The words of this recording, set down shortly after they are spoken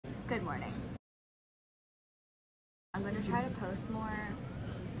Good morning. I'm gonna try to post more,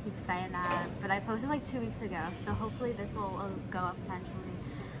 keep saying that, but I posted like 2 weeks ago, so hopefully this will go up eventually.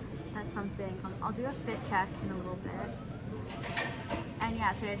 That's something. I'll do a fit check in a little bit. And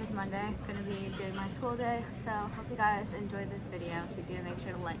yeah, today's just Monday. Gonna be doing my school day, so hope you guys enjoyed this video. If you do, make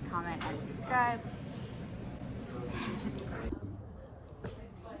sure to like, comment, and subscribe.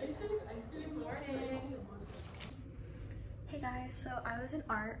 Hey guys, so I was in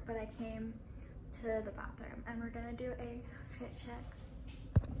art, but I came to the bathroom and we're gonna do a fit check.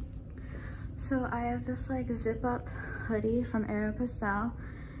 So I have this like zip up hoodie from Aeropostale,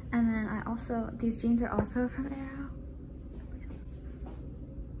 and then I also, these jeans are also from Aero.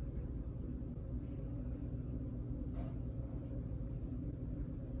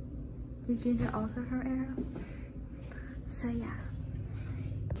 These jeans are also from Aero. So yeah.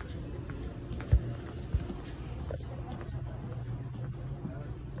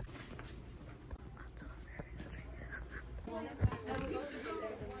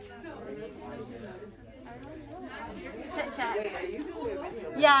 Fit check.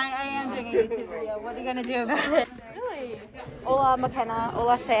 Yeah, I am doing a YouTube video. What are you gonna do about it? Really? Hola McKenna.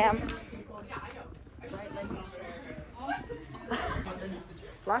 Hola Sam.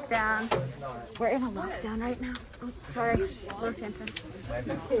 Lockdown. We're in a lockdown right now. Oh, sorry. Hello, Santa.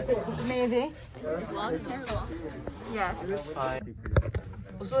 Maybe. Yes. It was fine.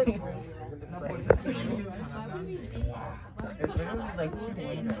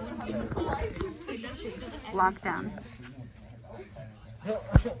 Lockdowns.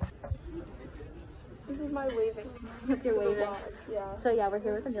 This is my waving. It's your waving. Yeah. So yeah, we're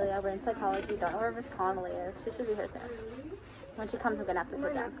here with Amelia. We're in psychology. Don't know where Miss Connolly is. She should be here soon. When she comes, we're gonna have to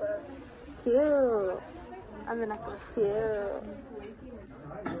sit down. Cute. I'm the necklace. Cute.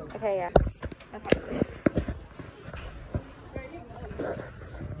 Okay, yeah. Okay.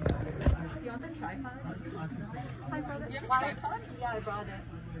 You want the tripod? I brought it. Tripod? Yeah, I brought it.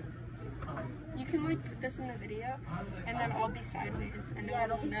 You can like put this in the video, and then I'll be sideways, and Yeah,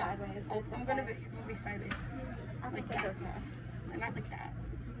 no it'll one will be know. sideways. I'm gonna be sideways, like that. Okay. Not like that.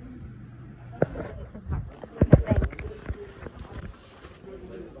 Okay, thanks.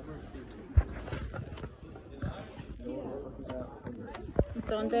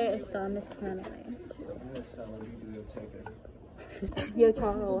 ¿Dónde está Miss Connolly? Yo,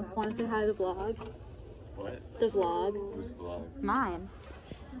 Charles, want to say hi to the vlog? What? The vlog. Whose vlog? Mine.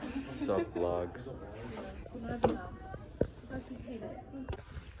 Sub-vlog.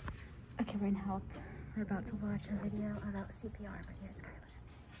 Okay, we're in health. We're about to watch a video about CPR, but here's Skylar.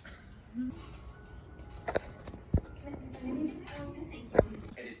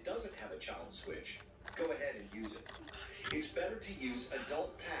 And it doesn't have a child switch, go ahead and use it. It's better to use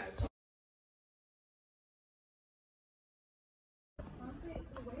adult pads.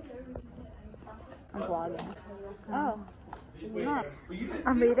 I'm vlogging. Oh. Huh.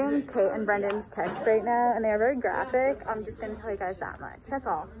 I'm reading Kate and Brendan's text right now, and they're very graphic. I'm just gonna tell you guys that much. That's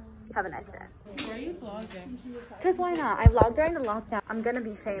all. Have a nice day. Why are you vlogging? Because why not? I vlogged during the lockdown. I'm gonna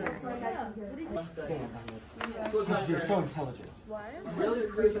be famous. You're so intelligent.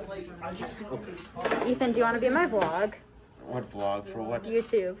 Ethan, do you want to be in my vlog? What vlog? For what?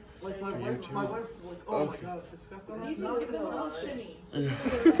 YouTube. YouTube? Oh.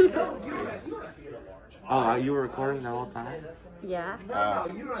 Oh, you were recording the whole time? Yeah.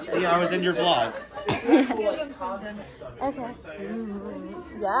 See, I was in your vlog. Okay.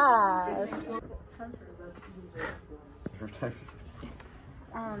 Yes.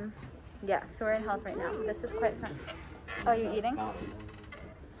 Yeah, so we're in health right now. This is quite fun. Oh, you eating?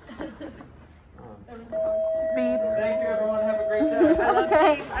 Beep. Thank you, everyone. Have a great day.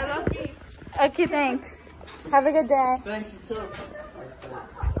 Okay. I love you. Okay, thanks. Have a good day. Thanks, you too.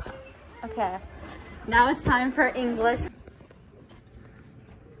 Okay. Now it's time for English.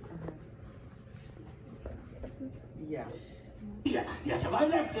 Yeah. Yes, if I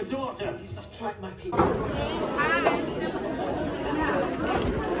left the daughter, you strike my people.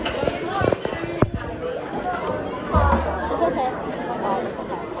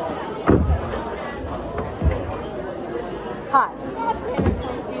 Hi.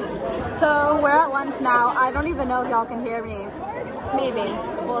 So we're at lunch now. I don't even know if y'all can hear me. Maybe.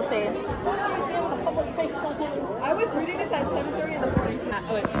 We'll see. I was reading this at 7:30 in the morning.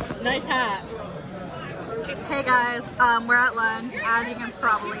 Nice hat. Hey guys, we're at lunch. As you can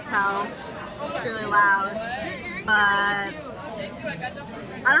probably tell, it's really loud. But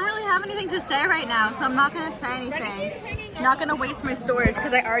I don't really have anything to say right now, so I'm not gonna say anything. I'm not gonna waste my storage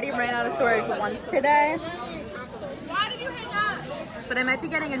because I already ran out of storage once today. Why did you hang up? But I might be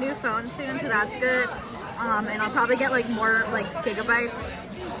getting a new phone soon, so that's good. And I'll probably get like more like gigabytes.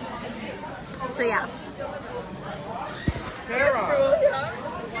 So yeah.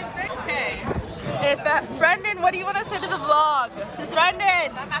 Okay. Brendan, what do you want to say to the vlog?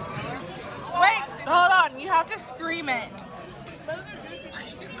 Brendan! Wait, hold on. You have to scream it.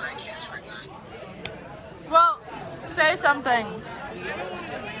 Well, say something.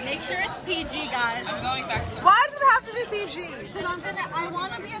 Make sure it's PG, guys. I'm going back to Why does it have to be PG? Because I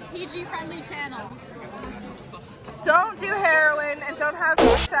want to be a PG friendly channel. Don't do heroin and don't have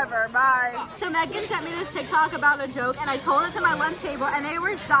sex ever. Bye. So Megan sent me this TikTok about a joke and I told it to my lunch table and they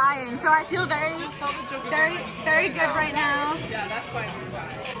were dying. So I feel very good right now. Yeah, that's why we're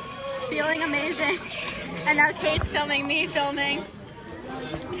dying. Feeling amazing. And now Kate's filming me filming.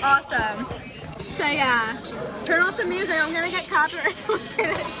 Awesome. So yeah, turn off the music. I'm gonna get copyright.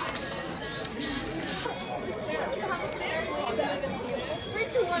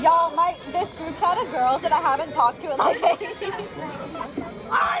 Y'all, this group chat of girls that I haven't talked to in like 8 years.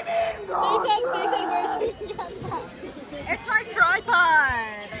 I'm in They said where'd you get that? It's my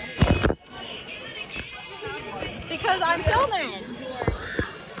tripod. Because I'm filming.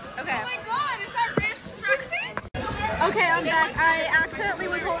 Okay. Oh my god, is that Rich Tristan? Okay, I'm back. I accidentally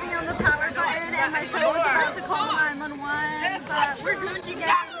was holding on the power button and my phone was about to call 911, but we're Gucci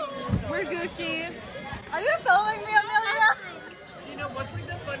gang. We're Gucci. Are you filming me, Amelia? You know what's like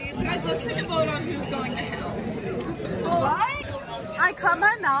the funniest? Guys, let's take a vote on who's going to hell. What? I cut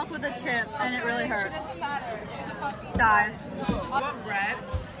my mouth with a chip and it really hurts. Guys. What bread?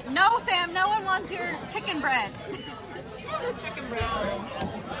 No, Sam, no one wants your chicken bread. Chicken bread.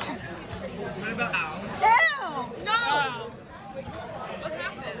 What about Al? Ew! No! What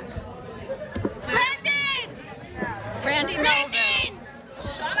happened? Brandon! Randy Melvin.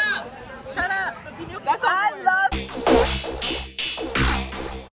 Shut up! Shut up. That's I love.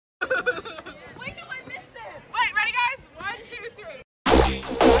 Wait, no, I missed it. Wait, ready, guys? 1, 2, 3.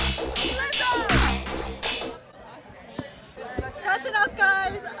 That's enough,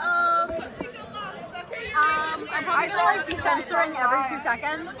 guys. I'm probably gonna like be censoring every 2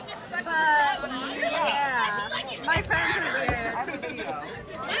 seconds, but yeah, my friends are weird.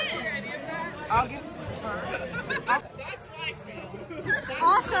 I'll give That's my sale.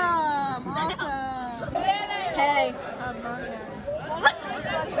 Awesome, awesome. Hey.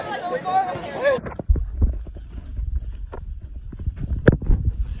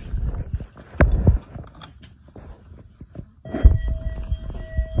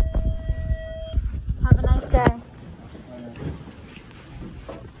 Have a nice day.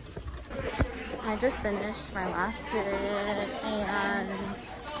 I just finished my last period and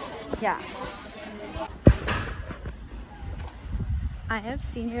yeah. I have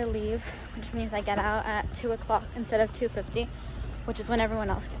senior leave, which means I get out at 2 o'clock instead of 2:50, which is when everyone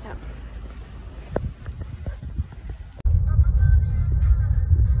else gets out.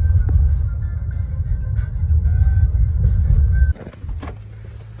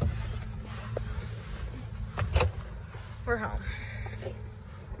 We're home.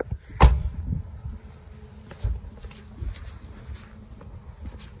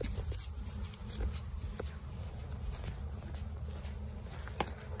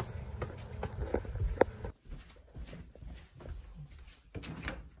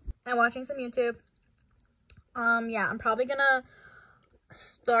 I'm watching some YouTube. Yeah, I'm probably gonna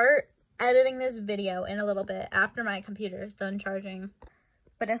start editing this video in a little bit after my computer is done charging,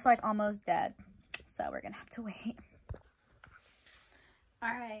 but it's like almost dead, so we're gonna have to wait. All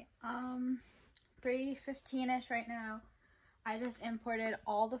right, 3:15ish right now. I just imported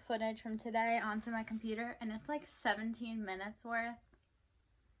all the footage from today onto my computer, and it's like 17 minutes worth.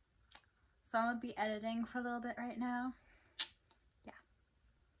 So I'm gonna be editing for a little bit right now.